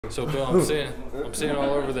So Bill, I'm seeing all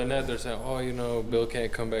over the net. They're saying, oh, you know, Bill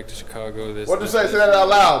can't come back to Chicago. What you say? Say that out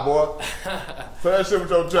loud, boy. Say that shit with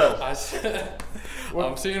your chest.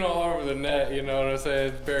 I'm seeing all over the net. You know what I'm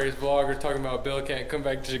saying? Various bloggers talking about Bill can't come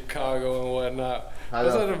back to Chicago and whatnot.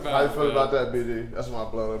 What's that about? How you feel about that, BD? That's my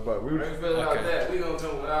blood. But we feel about that. We gonna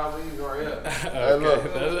come without leaves right here. Hey,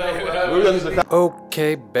 look.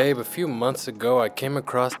 Okay, babe, a few months ago I came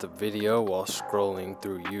across the video while scrolling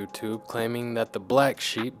through YouTube claiming that the black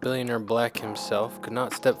sheep, Billionaire Black himself, could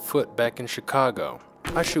not step foot back in Chicago.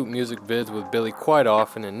 I shoot music vids with Billy quite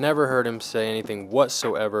often and never heard him say anything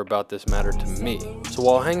whatsoever about this matter to me. So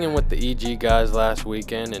while hanging with the EG guys last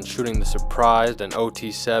weekend and shooting the Surprised and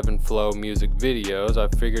OT7 Flow music videos, I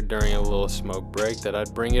figured during a little smoke break that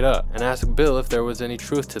I'd bring it up and ask Bill if there was any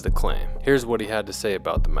truth to the claim. Here's what he had to say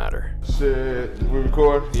about the matter. Shit, we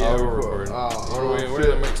record? Yeah, we're recording.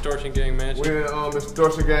 We're in the Extortion Gang Mansion. We're in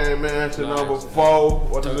Extortion Gang Mansion, number 4.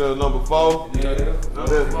 What is it, number 4?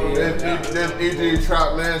 This EG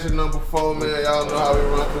Trap Mansion number 4, man. Y'all know how we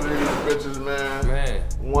run through these bitches, man.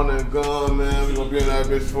 One and gone, man. We gonna be in that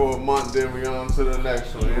bitch for a month, then we on to the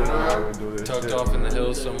next one. You know how we do this. Tucked shit, off in the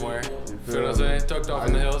hills somewhere. You feel what I'm saying? Tucked off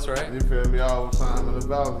in the hills, right? You feel me? All the time in the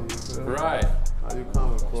valley. You feel me? Right. How you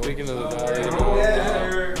coming, bro? Speaking of the valley,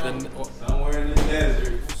 somewhere in the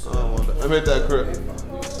desert. Let me hit that crib.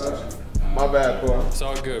 My bad, bro. It's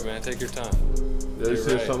all good, man. Take your time. Yeah, you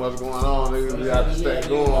see so much going on, nigga. We got to stay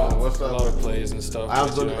going. What's up? A lot of plays and stuff.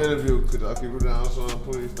 I'm doing the interview. Could I keep it down, son?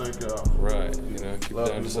 Please, thank y'all. Right, you know, keep it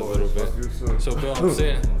down just a little bit. So Bill,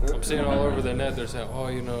 I'm seeing all over the net. They're saying, oh,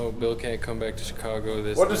 you know, Bill can't come back to Chicago.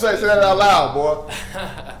 What you say? Say that out loud, boy.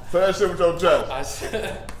 Say that shit with your chest.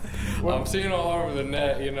 I'm seeing all over the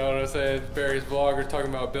net. You know what I'm saying? Various bloggers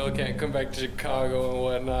talking about Bill can't come back to Chicago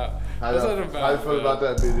and whatnot. What's that about? How you feel about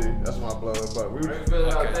that, BD? That's my blood. But we feel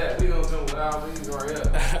about that. We gonna come without leaves right here.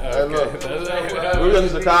 Hey, look. We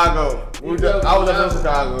was in Chicago. I was just in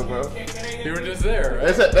Chicago, bro. You were just there,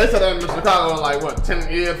 right? They said I'm in Chicago in like what,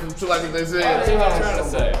 10 years from shit like they said. That's what I'm trying to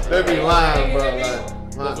say. They be lying, bro.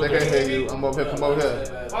 Like, they can't hear you. I'm up here, come over here.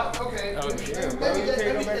 Okay. Little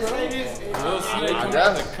snake coming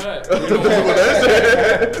out the cut. That's what they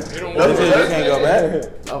said. You can't go back.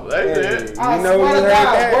 They said. I know we heard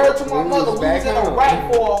that. Word to my mother, we was in a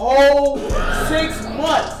rack for a whole 6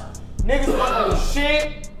 months. Niggas wasn't doing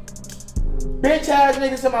shit. Bitch ass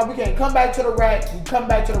niggas talking about we can't come back to the rack. We come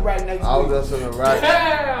back to the rack next week. I was just in the rack.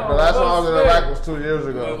 The last time I was in the rack was 2 years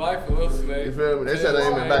ago. You feel me? They said they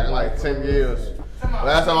ain't been back in like 10 years.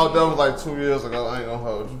 Last time I was there was like 2 years ago. I ain't gonna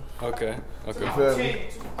hold you. Okay. You feel me?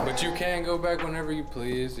 But you can go back whenever you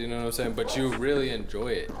please, you know what I'm saying? But you really enjoy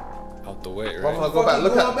it out the way, right? Go back.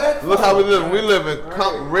 Look how we live. We live in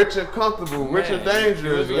rich and comfortable, rich and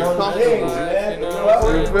dangerous, and comfortable.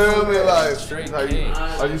 You feel me? Like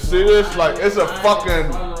you see this? Like it's a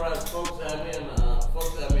fucking.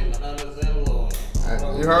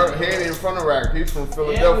 You heard? He ain't even from the rack. He's from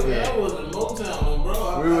Philadelphia. I was in Motown,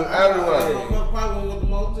 bro. We was everywhere.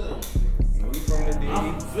 We from the D.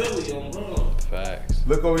 I'm from Philly, bro. Facts.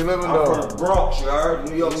 Look where we living I'm though. from the Bronx, you heard?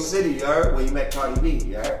 New York City, you heard? Where you met Cardi B,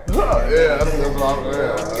 you heard? Yeah, that's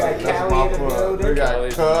my foot. We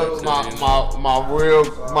got Cubs, my real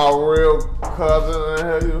cousin in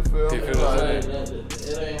here. You feel me? It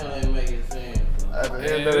ain't how they make it seem. At the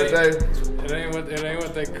end of the day. It ain't what they saying.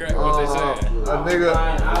 A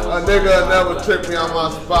nigga never trick me on my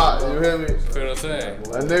spot. You hear me? Feel what I'm saying?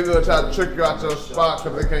 A nigga will try to trick you out your spot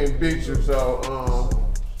because they can't beat you. So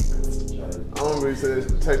I don't really say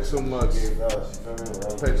take too much.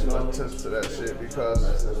 Pay too much attention to that shit because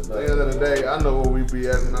at the end of the day, I know where we be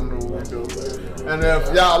at and I know what we do. And if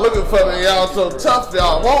y'all looking for me, y'all so tough,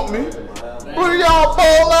 y'all want me. Bring y'all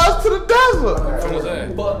bold ass to the desert. Feel what I'm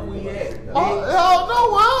saying? But we at. Y'all know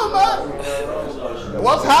where I'm at.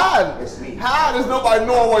 What's hiding? Hiding is nobody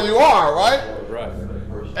knowing where you are, right? Right.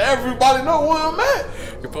 Everybody know where I'm at.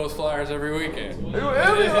 You post flyers every weekend.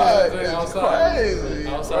 Everybody. Outside. Crazy.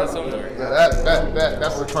 Outside somewhere.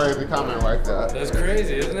 That's a crazy comment right there. That's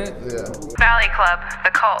crazy, isn't it? Yeah. Valley Club,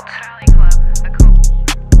 the cult.